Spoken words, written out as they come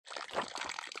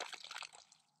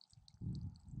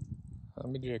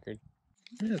I'll be jickered.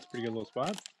 Yeah, that's a pretty good little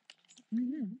spot.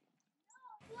 Mm-hmm.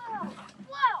 Whoa!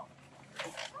 Whoa!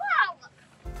 Whoa!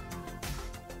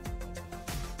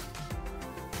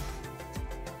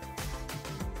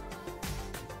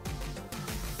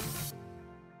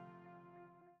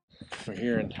 We're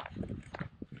here in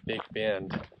Big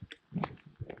Bend.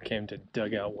 Came to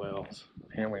Dugout Wells.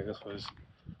 Apparently this was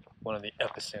one of the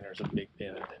epicenters of Big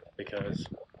Bend because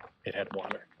it had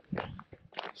water.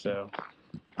 So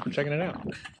I'm checking it out.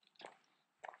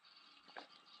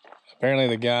 Apparently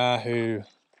the guy who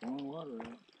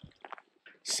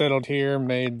settled here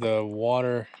made the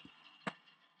water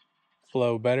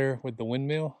flow better with the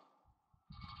windmill.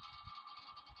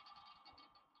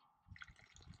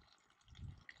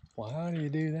 Well, how do you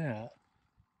do that?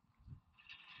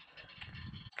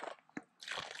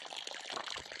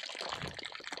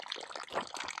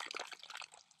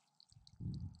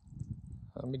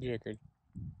 I'll be jickered.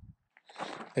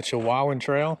 The Chihuahuan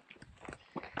Trail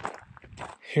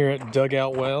here at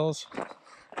Dugout Wells.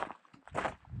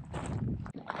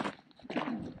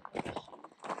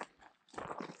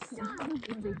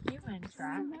 The human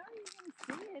track.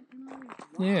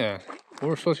 Yeah,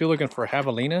 we're supposed to be looking for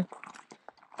javelina.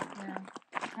 Yeah,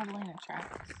 javelina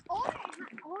tracks. Or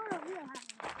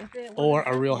If it Or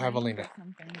a real wasn't javelina. or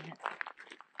something,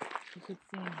 you could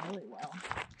see them really well.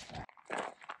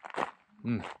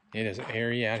 It is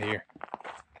airy out here.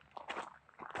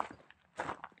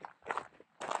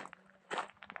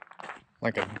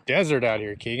 Like a desert out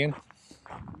here, Keegan.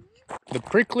 The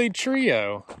prickly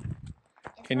trio.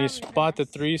 Can you spot the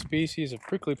 3 species of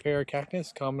prickly pear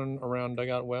cactus common around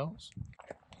Dugout Wells?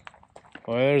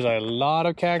 Well, there's a lot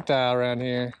of cacti around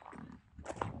here.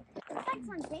 Looks like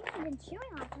something has been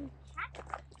chewing on some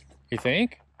cactus. You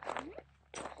think?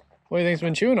 What do you think's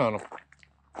been chewing on them?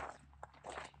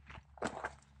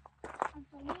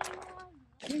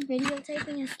 You're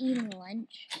videotaping us eating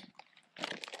lunch.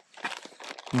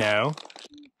 No.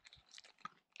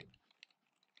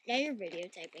 Yeah, you're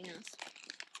videotaping us.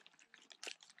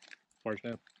 Where's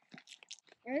now?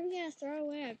 Where are we gonna throw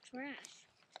away our trash?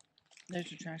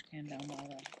 There's a trash can down by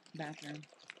the bathroom.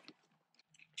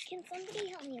 Can somebody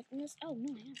help me open this? Oh,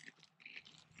 no, I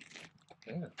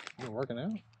haven't. Yeah, you're working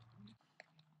out.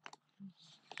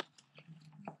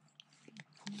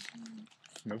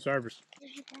 No service.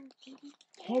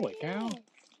 Holy cow.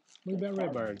 Look at that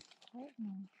red bird. I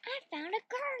found a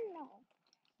cardinal.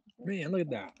 Man, look at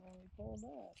that.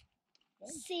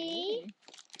 See?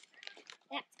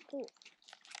 That's cool.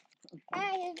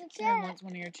 Hey, here's the And check. wants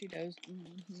one of your Cheetos.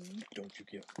 Mm-hmm. Don't you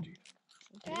get it.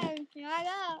 Okay, here I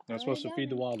go. Not supposed to feed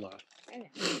the wildlife.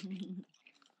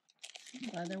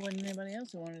 Glad there wasn't anybody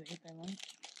else who wanted to eat that lunch.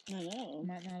 I know.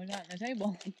 Might not have gotten a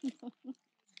table. Yeah,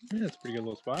 that's a pretty good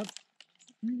little spot.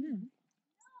 Mm-hmm.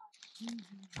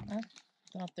 I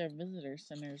thought their visitor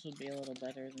centers would be a little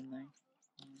better than they.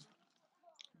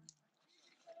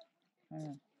 I don't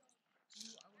know.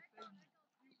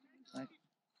 Like,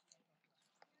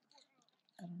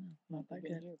 I don't know. Not that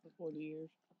good. Here for 40 years.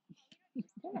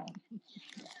 Yeah.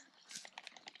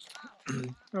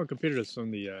 Oh, compared to some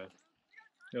of the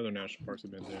other national parks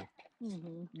I've been to,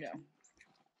 Mm-hmm. Yeah.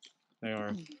 they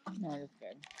are Not as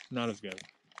good. not as good.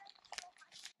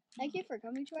 Thank you for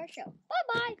coming to our show.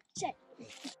 Bye-bye. Check.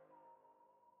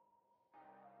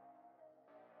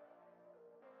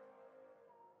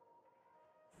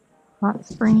 Hot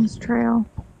Springs Trail.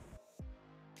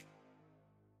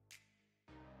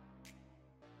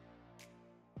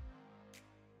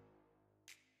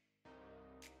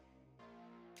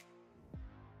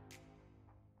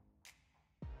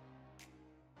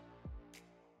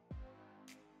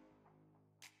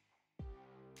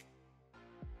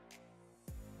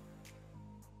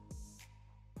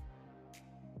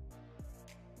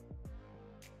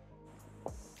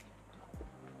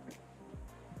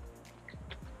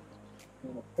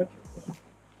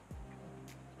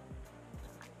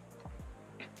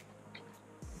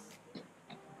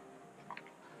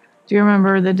 Do you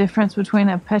remember the difference between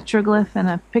a petroglyph and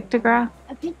a pictograph?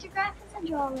 A pictograph is a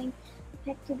drawing. A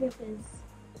pictograph is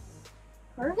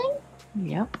curving?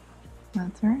 Yep,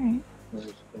 that's right.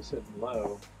 They said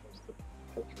low was the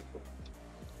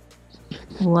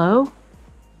petroglyph. Low?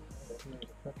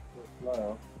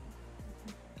 Low.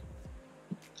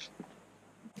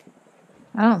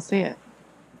 I don't see it.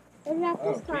 What about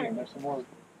this card? There's some more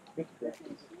pictographs.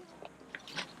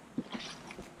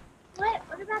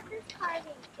 What about this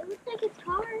carving? It looks like it's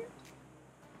carved.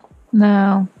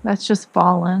 No, that's just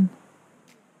fallen.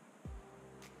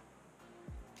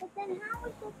 But then how are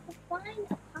we supposed to find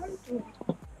a carved?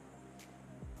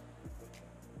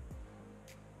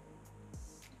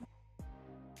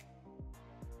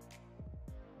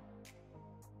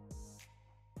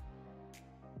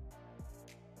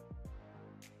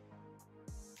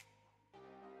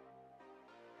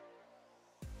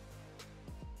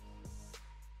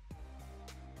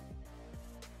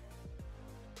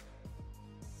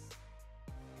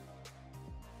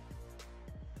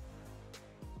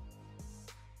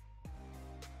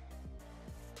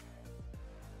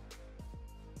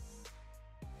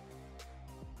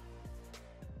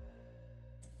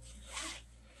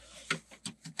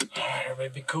 may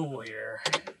be cool here.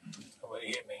 Somebody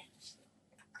hit me.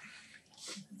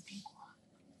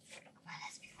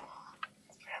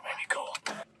 That may be cool.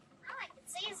 All I can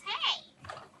see is hay.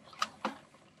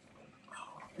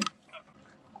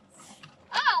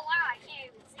 Oh wow, I can't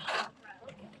even see the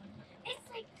road. It's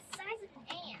like the size of an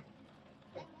ant.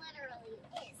 It literally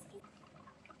is.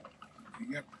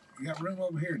 You got room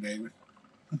over here, David.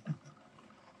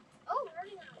 Oh, we're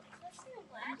running out of question of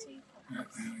ladder.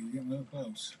 You get a little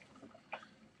close.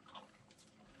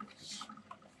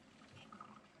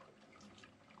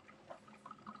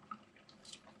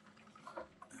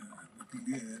 Looking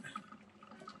good.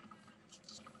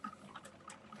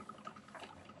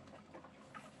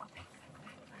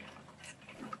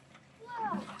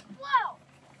 Whoa, whoa,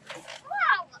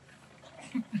 whoa!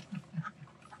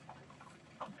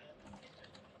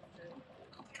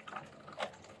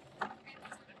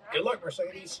 Good luck,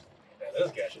 Mercedes. Yeah,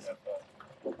 those guys should have fun.